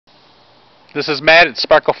This is Matt at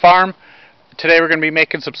Sparkle Farm. Today we're going to be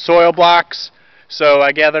making some soil blocks. So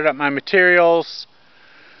I gathered up my materials.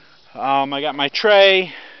 I got my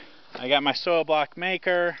tray. I got my soil block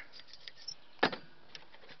maker.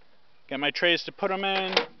 Got my trays to put them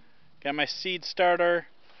in. Got my seed starter,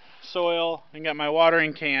 soil, and got my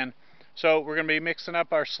watering can. So we're going to be mixing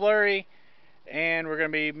up our slurry and we're going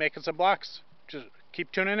to be making some blocks. Just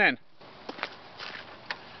keep tuning in.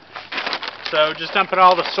 So just dumping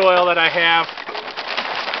all the soil that I have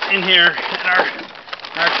in here in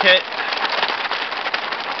our kit.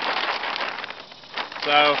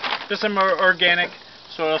 So just some organic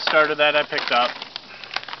soil starter that I picked up.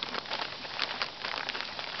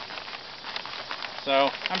 So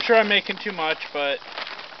I'm sure I'm making too much, but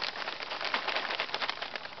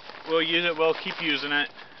we'll use it. We'll keep using it.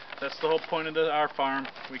 That's the whole point of our farm.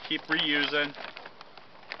 We keep reusing.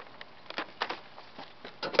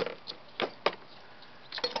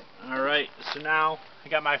 Alright, so now I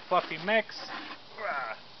got my fluffy mix.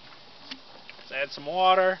 Let's add some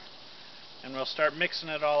water and we'll start mixing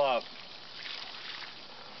it all up.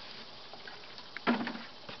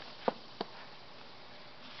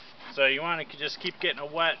 So you want to just keep getting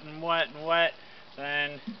it wet and wet and wet.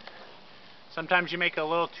 Then sometimes you make it a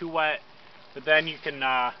little too wet, but then you can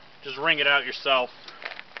just wring it out yourself.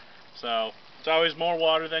 So it's always more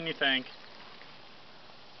water than you think.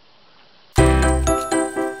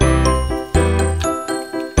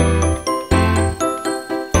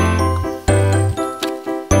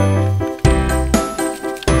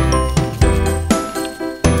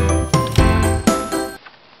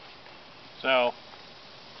 So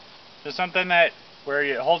there's something that where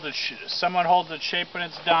you hold it, someone holds its shape when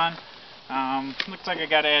it's done. Looks like I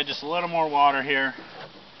got to add just a little more water here.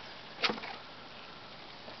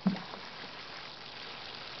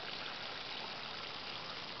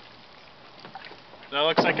 So it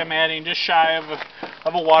looks like I'm adding just shy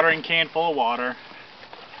of a watering can full of water.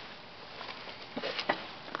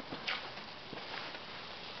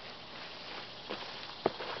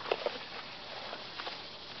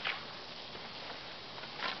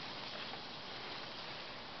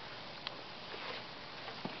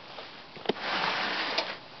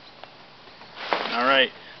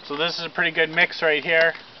 Alright, so this is a pretty good mix right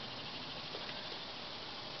here.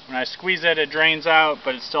 When I squeeze it, it drains out,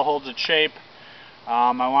 but it still holds its shape.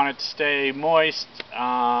 I want it to stay moist,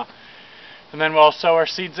 and then we'll sow our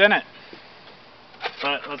seeds in it.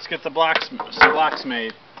 But let's get some blocks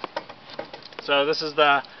made. So this is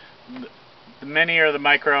the mini or the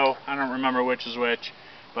micro, I don't remember which is which,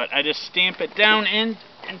 but I just stamp it down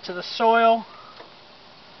into the soil.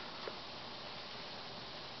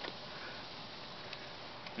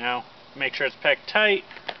 Now, make sure it's packed tight.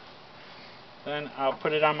 Then I'll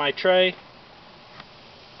put it on my tray.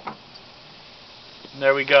 And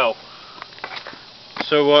there we go.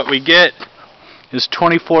 So what we get is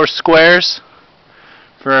 24 squares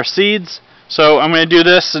for our seeds. So I'm going to do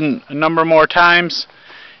this a number more times,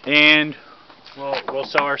 and we'll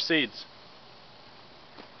sow our seeds.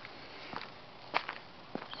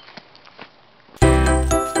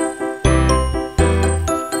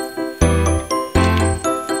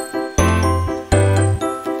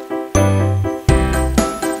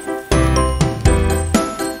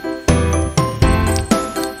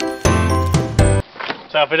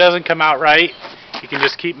 So if it doesn't come out right, you can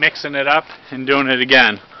just keep mixing it up and doing it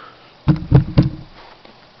again.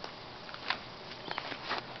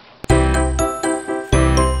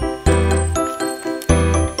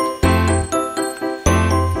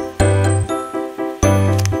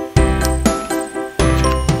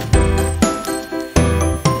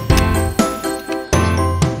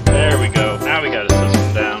 There we go. Now we got a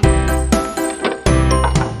system down.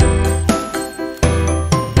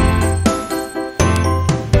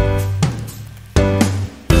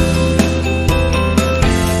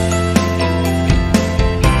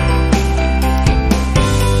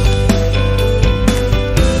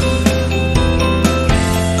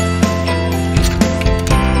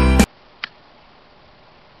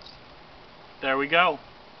 There we go.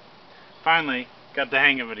 Finally got the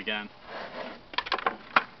hang of it again.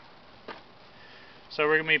 So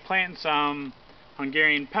we're going to be planting some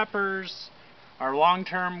Hungarian peppers. Our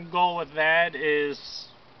long-term goal with that is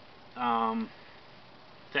to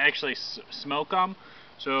actually smoke them.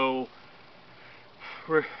 So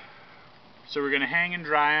we're going to hang and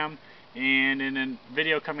dry them, and in a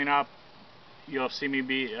video coming up you'll see me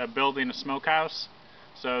be building a smokehouse.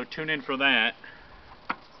 So tune in for that.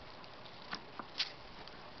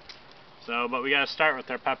 So, but we got to start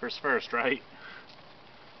with our peppers first, right?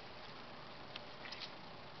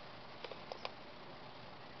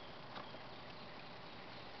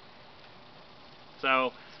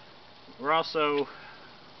 So we're also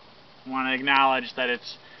want to acknowledge that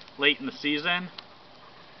it's late in the season.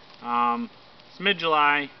 It's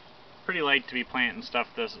mid-July, pretty late to be planting stuff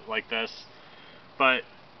like this, but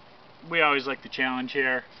we always like the challenge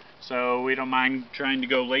here, so we don't mind trying to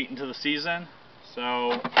go late into the season.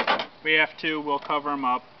 So if we have to, we'll cover them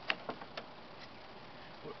up,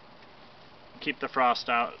 keep the frost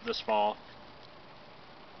out this fall.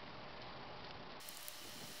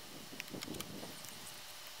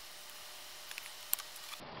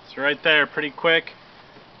 So right there, pretty quick.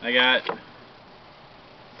 I got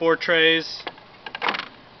 4 trays.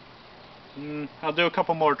 I'll do a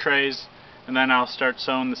couple more trays and then I'll start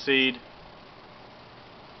sowing the seed.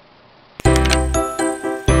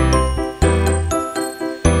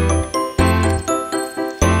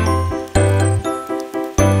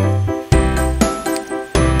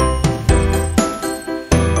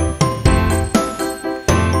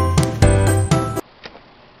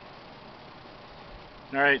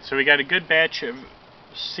 Alright, so we got a good batch of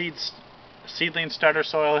seedling starter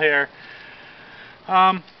soil here.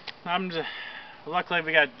 Luckily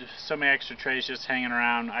we got so many extra trays just hanging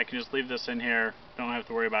around. I can just leave this in here, don't have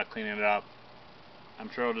to worry about cleaning it up. I'm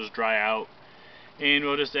sure it'll just dry out, and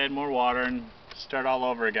we'll just add more water and start all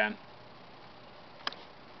over again.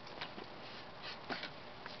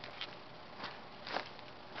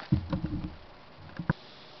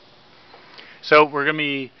 So we're going to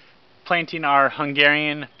be planting our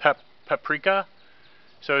Hungarian Paprika.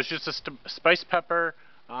 So it's just a spiced pepper.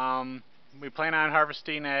 We plan on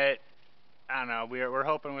harvesting it, I don't know, we're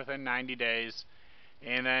hoping within 90 days.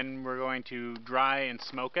 And then we're going to dry and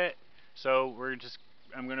smoke it. So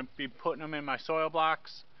I'm going to be putting them in my soil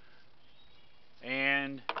blocks.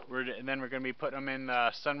 And then we're going to be putting them in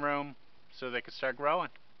the sunroom so they can start growing.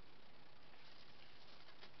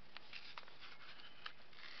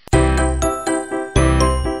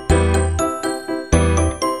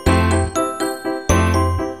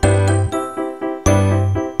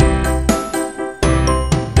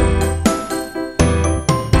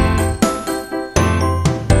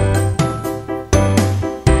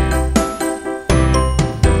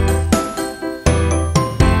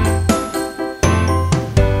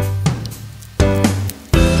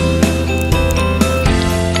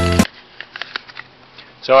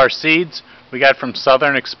 So our seeds we got from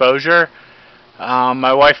Southern Exposure.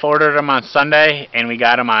 My wife ordered them on Sunday and we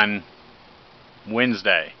got them on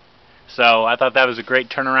Wednesday. So I thought that was a great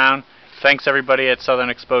turnaround. Thanks everybody at Southern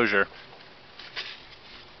Exposure.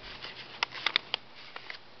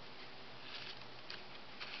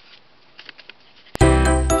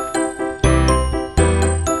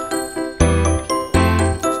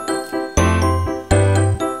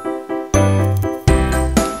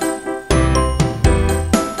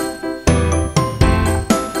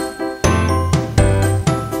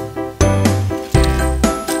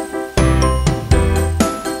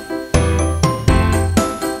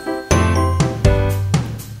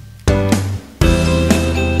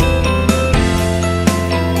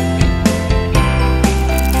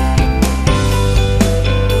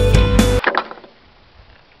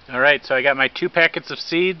 Alright, so I got my 2 packets of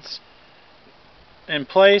seeds in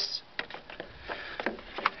place,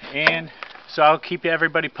 and so I'll keep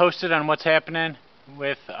everybody posted on what's happening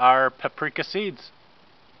with our paprika seeds.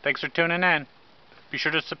 Thanks for tuning in. Be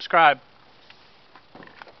sure to subscribe.